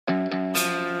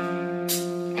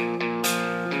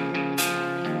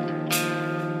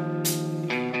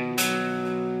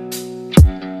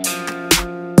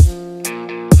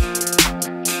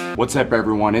What's up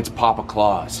everyone, it's Papa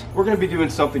Claus. We're gonna be doing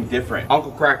something different.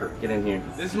 Uncle Cracker, get in here.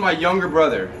 This is my younger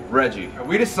brother, Reggie.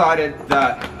 We decided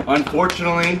that,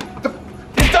 unfortunately,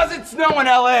 it doesn't snow in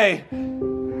LA.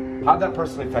 How'd that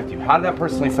personally affect you? How did that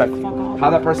personally affect you?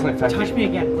 How'd that personally affect you? Touch me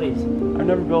again, please. I've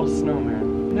never built a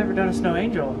snowman. I've never done a snow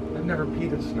angel. I've never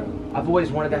peed in snow. I've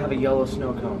always wanted to have a yellow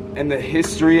snow cone. In the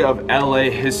history of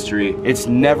LA history, it's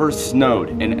never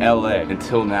snowed in LA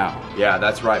until now. Yeah,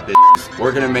 that's right, bitch.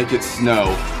 We're gonna make it snow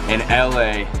in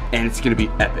LA and it's gonna be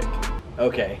epic.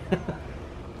 Okay.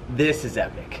 This is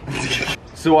epic.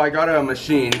 So I got a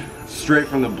machine straight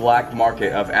from the black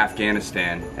market of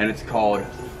Afghanistan and it's called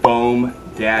Foam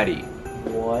Daddy.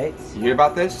 What? You hear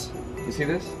about this? You see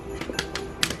this?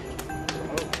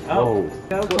 Oh.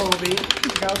 Go Colby.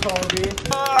 Go Colby.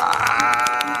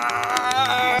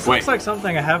 This looks like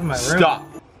something I have in my room. Stop.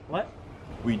 What?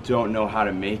 We don't know how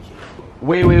to make it.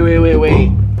 Wait.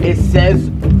 It says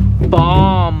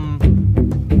bomb.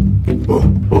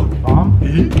 Bomb?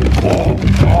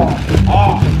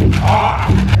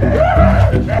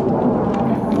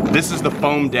 This is the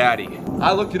Foam Daddy.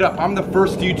 I looked it up. I'm the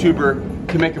first YouTuber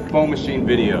to make a foam machine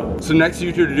video. So next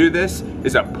YouTuber to do this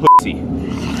is a pussy.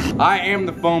 I am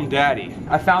the Foam Daddy.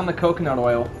 I found the coconut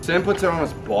oil. Sam puts it on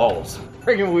his balls.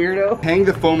 Freaking weirdo. Hang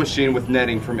the foam machine with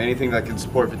netting from anything that can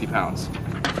support 50 pounds.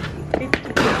 Yeah.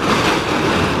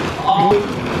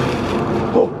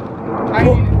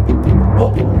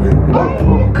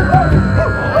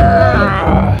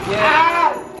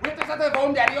 Get the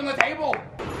Foam Daddy on the table.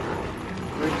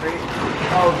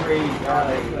 Oh, great.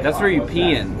 That's where you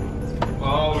pee in.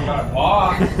 Oh, we got a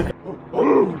boss.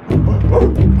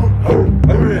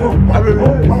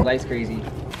 Life's crazy.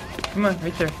 Come on,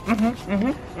 right there.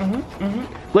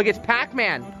 Look, it's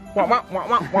Pac-Man.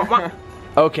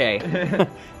 Okay.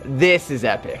 This is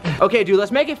epic. Okay, dude,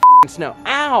 let's make it snow.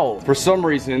 Ow! For some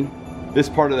reason, this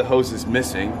part of the hose is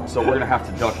missing, so we're gonna have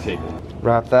to duct tape it.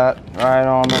 Wrap that right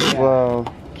on the flow.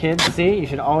 Kids, see, you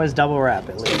should always double wrap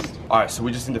at least. Alright, so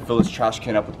we just need to fill this trash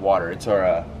can up with water. It's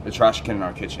our the trash can in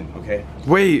our kitchen, okay?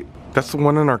 Wait, that's the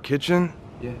one in our kitchen?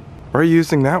 Yeah. Why are you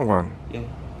using that one? Yeah.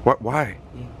 What? Why?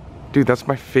 Yeah. Dude, that's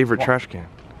my favorite trash can.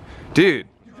 Dude.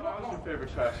 What's your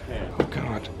favorite trash can? Oh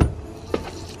God.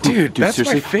 Dude, that's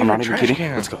seriously? my favorite I'm not even trash kidding.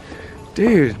 can. Let's go.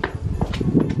 Dude.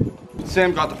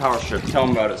 Sam got the power strip. Tell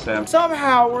him about it, Sam.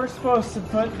 Somehow we're supposed to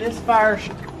put this power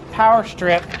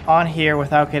strip on here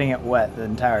without getting it wet the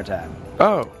entire time.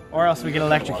 Oh. Or else we get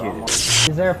electrocuted.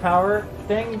 Is there a power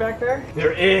thing back there?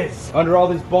 There is. Under all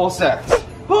these ball sacks.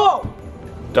 Boom!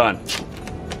 Done.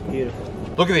 Beautiful.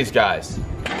 Look at these guys.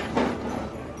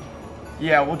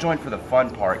 Yeah, we'll join for the fun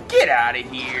part. Get out of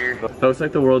here. That looks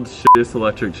like the world's shittest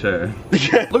electric chair.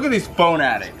 Look at these phone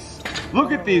addicts.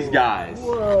 Look at these guys.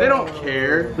 Whoa. They don't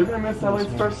care. They're gonna miss LA's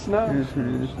first snow.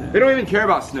 They don't even care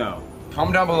about snow.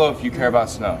 Comment down below if you care about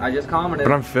snow. I just commented.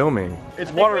 But I'm filming.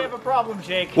 It's We have a problem,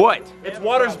 Jake. What? It's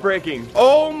water's breaking.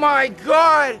 Oh my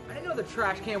God. I didn't know the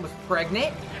trash can was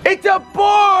pregnant. It's a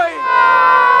boy.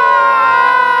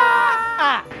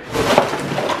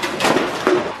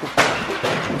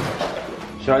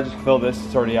 Should I just fill this?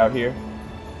 It's already out here.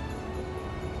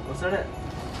 What's in it?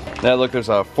 Now look, there's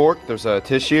a fork, there's a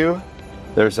tissue,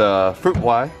 there's a fruit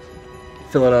fly.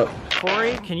 Fill it up.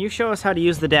 Corey, can you show us how to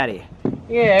use the daddy?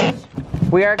 Yes.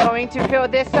 We are going to fill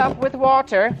this up with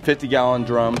water. 50-gallon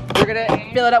drum. We're gonna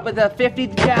fill it up with a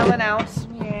 50-gallon ounce.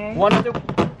 Yeah.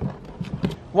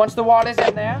 Once the water's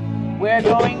in there, we're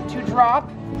going to drop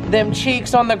them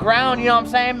cheeks on the ground, you know what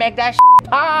I'm saying? Make that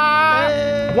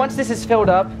pop! Once this is filled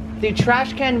up, the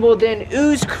trash can will then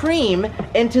ooze cream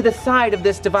into the side of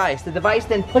this device. The device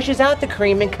then pushes out the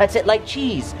cream and cuts it like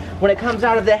cheese. When it comes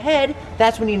out of the head,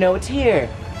 that's when you know it's here.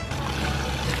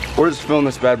 We're just filling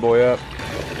this bad boy up.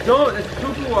 No, it's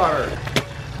poo-poo water.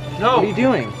 No. What are you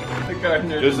doing?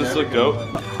 Does this look dope?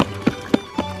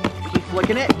 Keep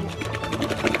flicking it.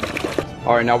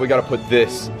 All right, now we gotta put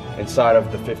this inside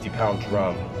of the 50-pound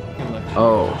drum.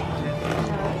 Oh.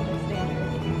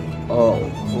 Oh.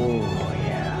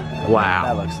 Yeah. Wow.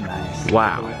 That looks nice.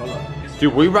 Wow.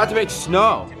 Dude, we're about to make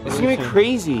snow. This is gonna be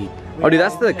crazy. Oh, dude,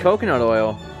 that's the coconut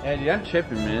oil. Yeah, dude, I'm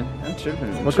tripping, man. I'm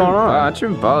tripping. What's going on? I'm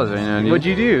tripping balls right now, dude. What'd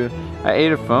you do? I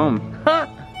ate a foam.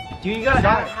 Dude, you gotta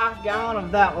add a half gallon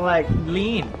of that, like,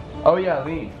 lean. Oh yeah,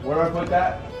 lean. Where do I put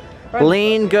that?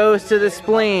 Lean goes to the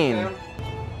spleen.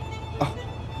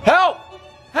 Help!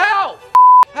 Help!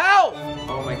 Help!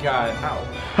 Oh my God. Help!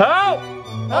 Oh!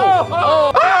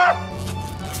 Oh! Ah!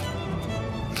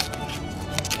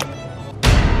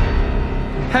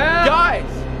 Help!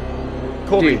 Guys!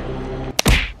 Colby.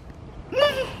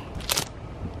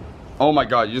 Oh my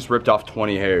God, you just ripped off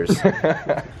 20 hairs.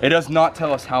 It does not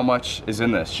tell us how much is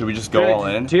in this. Should we just go all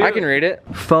in? Dude. I can read it.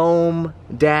 Foam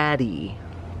Daddy.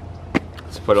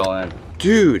 Let's put it all in.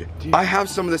 Dude, I have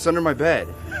some of this under my bed.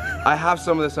 I have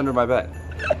some of this under my bed.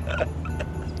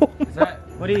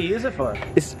 What do you use it for?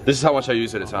 This is how much I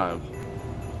use at a time.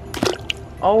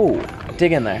 Oh,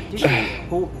 dig in there.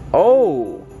 Oh.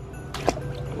 Oh.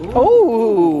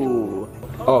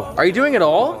 Oh. Are you doing it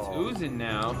all? It's oozing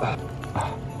now.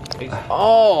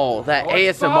 Oh, that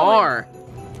it's ASMR.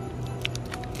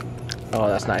 Oh,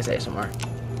 that's nice ASMR.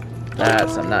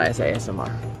 That's some nice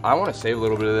ASMR. I want to save a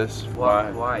little bit of this.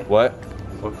 Why? What?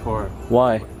 What for?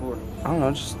 Why? I don't know,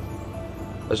 I just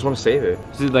want to save it.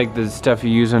 Is it like the stuff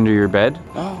you use under your bed?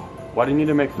 Oh. Why do you need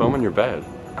to make foam in your bed?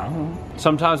 I don't know.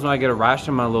 Sometimes when I get a rash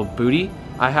on my little booty,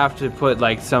 I have to put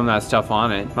like some of that stuff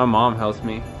on it. My mom helps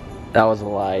me. That was a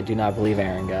lie. Do not believe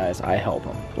Aaron, guys. I help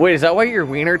him. Wait, is that why your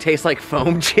wiener tastes like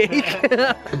foam, Jake?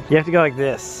 You have to go like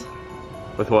this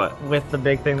With what? with the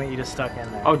big thing that you just stuck in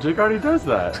there. Oh, Jake already does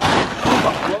that.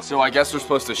 So I guess we're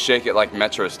supposed to shake it like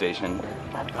Metro Station.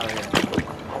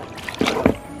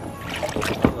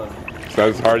 It's not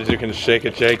as hard as you can shake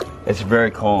it, Jake. It's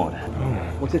very cold.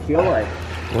 What's it feel like?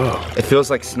 Whoa. It feels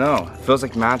like snow. It feels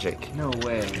like magic. No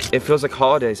way. It feels like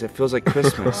holidays. It feels like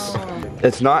Christmas.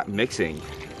 It's not mixing.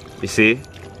 You see?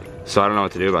 So I don't know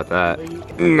what to do about that.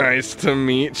 Nice to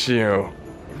meet you.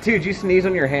 Dude, you sneezed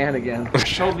on your hand again.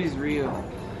 Colby's real.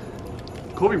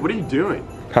 Colby, what are you doing?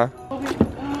 Huh?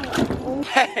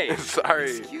 Hey!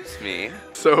 Sorry. Excuse me.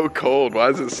 So cold. Why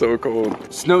is it so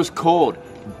cold? Snow's cold.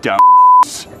 Dumb.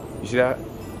 You see that?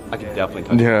 I can definitely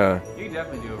touch it. Yeah. You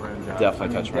definitely do a random job.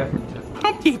 Definitely touch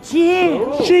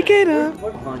it. Shake it up.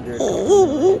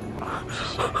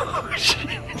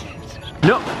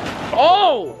 No.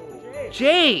 Oh!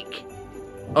 Jake!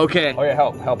 Okay. Oh yeah,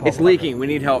 help. It's leaking. We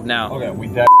need help now. Okay, we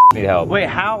need help. Wait,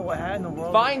 how in the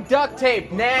world? Find duct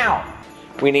tape now.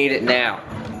 We need it now.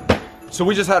 So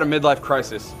we just had a midlife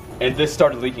crisis, and this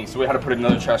started leaking, so we had to put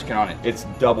another trash can on it. It's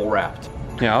double wrapped.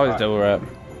 Yeah, I always double wrap.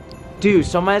 Dude,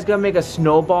 somebody's gonna make a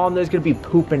snowball and there's gonna be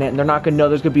poop in it and they're not gonna know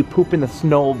there's gonna be poop in the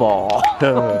snowball.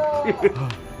 Ho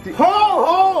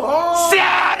ho ho!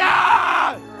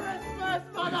 Santa!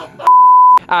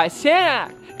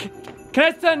 Santa! Can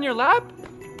I sit on your lap?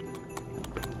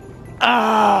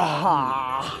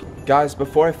 Guys,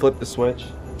 before I flip the switch,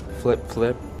 flip,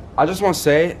 I just want to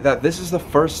say that this is the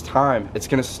first time it's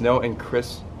gonna snow in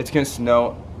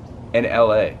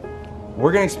LA.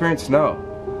 We're gonna experience snow.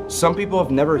 Some people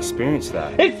have never experienced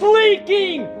that. It's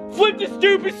leaking! Flip the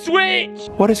stupid switch!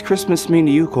 What does Christmas mean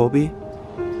to you, Colby?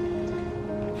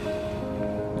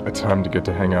 A time to get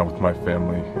to hang out with my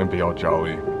family and be all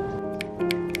jolly.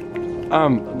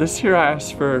 This year I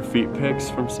asked for feet pics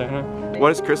from Santa. What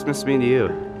does Christmas mean to you?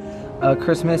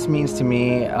 Christmas means to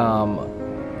me,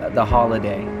 the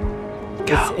holiday.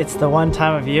 It's the one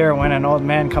time of year when an old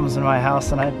man comes in my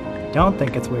house and I don't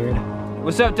think it's weird.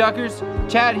 What's up, Duckers?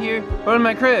 Chad here. Go to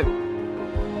my crib.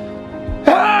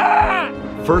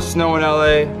 First snow in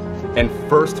LA and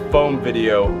first foam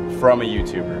video from a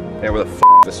YouTuber. Hey, where the f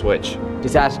the switch?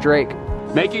 Just ask Drake.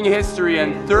 Making history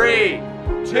in 3,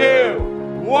 2,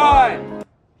 1.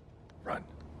 Run.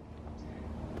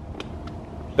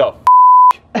 The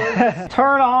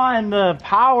Turn on the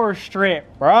power strip,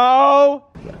 bro.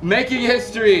 Making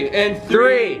history in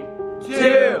 3,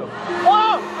 2.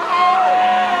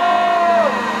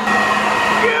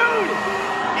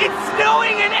 It's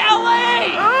snowing in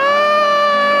LA!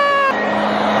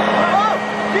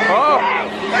 Oh!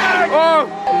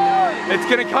 It's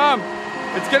gonna come!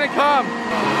 It's gonna come!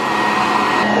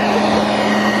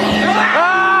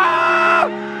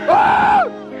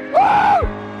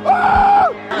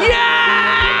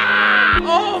 Yeah!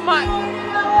 Oh my!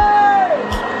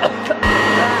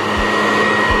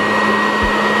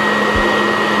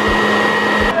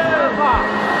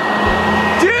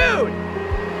 Dude!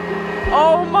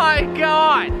 Oh my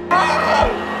God!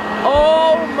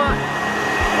 Oh my!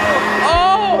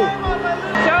 Oh!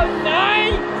 So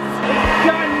nice!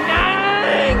 So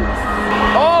nice!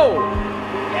 Oh!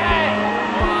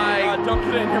 My, don't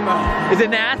put it in your mouth. Is it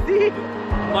nasty?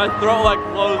 My throat like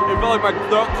closed. It felt like my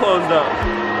throat closed up.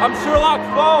 I'm Sherlock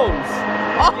Holmes.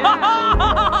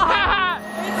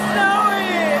 It's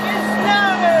snowing! It's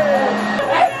snowing!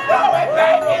 It's snowing,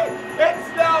 baby! It's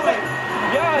snowing!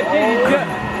 Yeah, dude.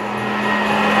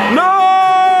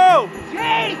 No!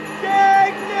 Jake!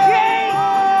 Jake! Jake!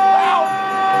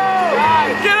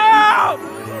 Get out!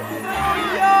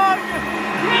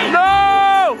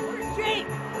 No! Jake!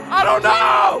 I don't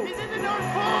know! He's in the North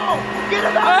Pole! Get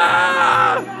him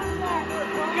Ah!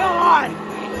 Go on!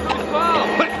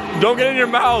 Don't get in your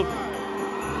mouth.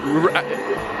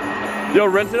 Yo,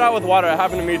 rinse it out with water. It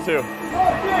happened to me too.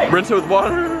 Okay. Rinse it with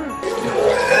water.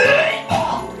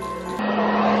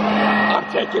 I'm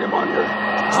taking him under.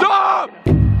 Stop!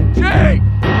 Jake!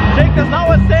 Jake, that's not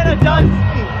what Santa does.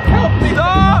 Help me.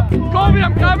 Stop! Colby,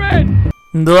 I'm coming!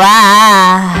 Though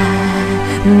I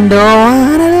don't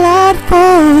want a lot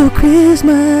for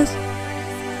Christmas,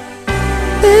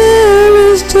 there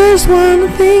is just one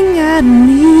thing I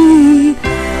need.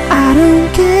 I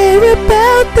don't care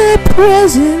about the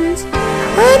presents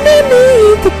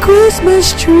underneath the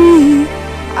Christmas tree.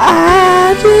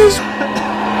 I just... I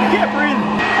can't breathe.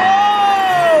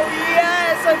 Oh,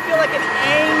 yes, I feel like an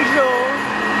angel.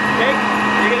 Jake,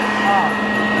 you get it?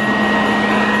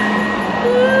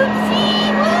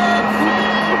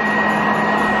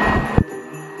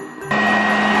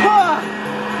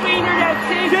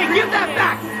 Jake, give that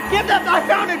back! Give that! I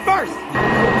found it first!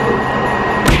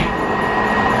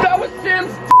 That was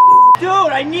Sam's.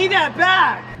 Dude, I need that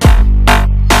back!